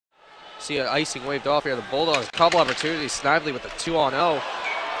See an icing waved off here. The Bulldogs, couple opportunities. Snively with a 2-on-0.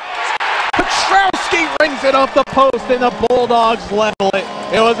 Petrowski rings it off the post, and the Bulldogs level it.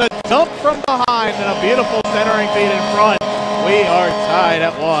 It was a dump from behind and a beautiful centering feed in front. We are tied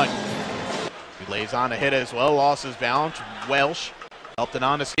at 1. He lays on a hit as well, lost his balance. Welsh helped it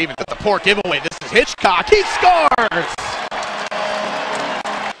on to Stevens at the poor giveaway. This is Hitchcock. He scores!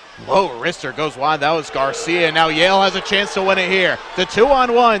 Low wrister goes wide. That was Garcia. Now Yale has a chance to win it here. The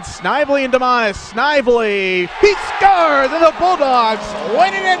 2-on-1. Snively and DeMonis. Snively. He scores, and the Bulldogs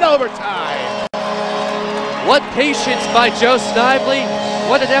win it in overtime. What patience by Joe Snively.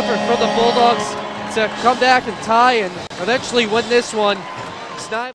 What an effort from the Bulldogs to come back and tie and eventually win this one.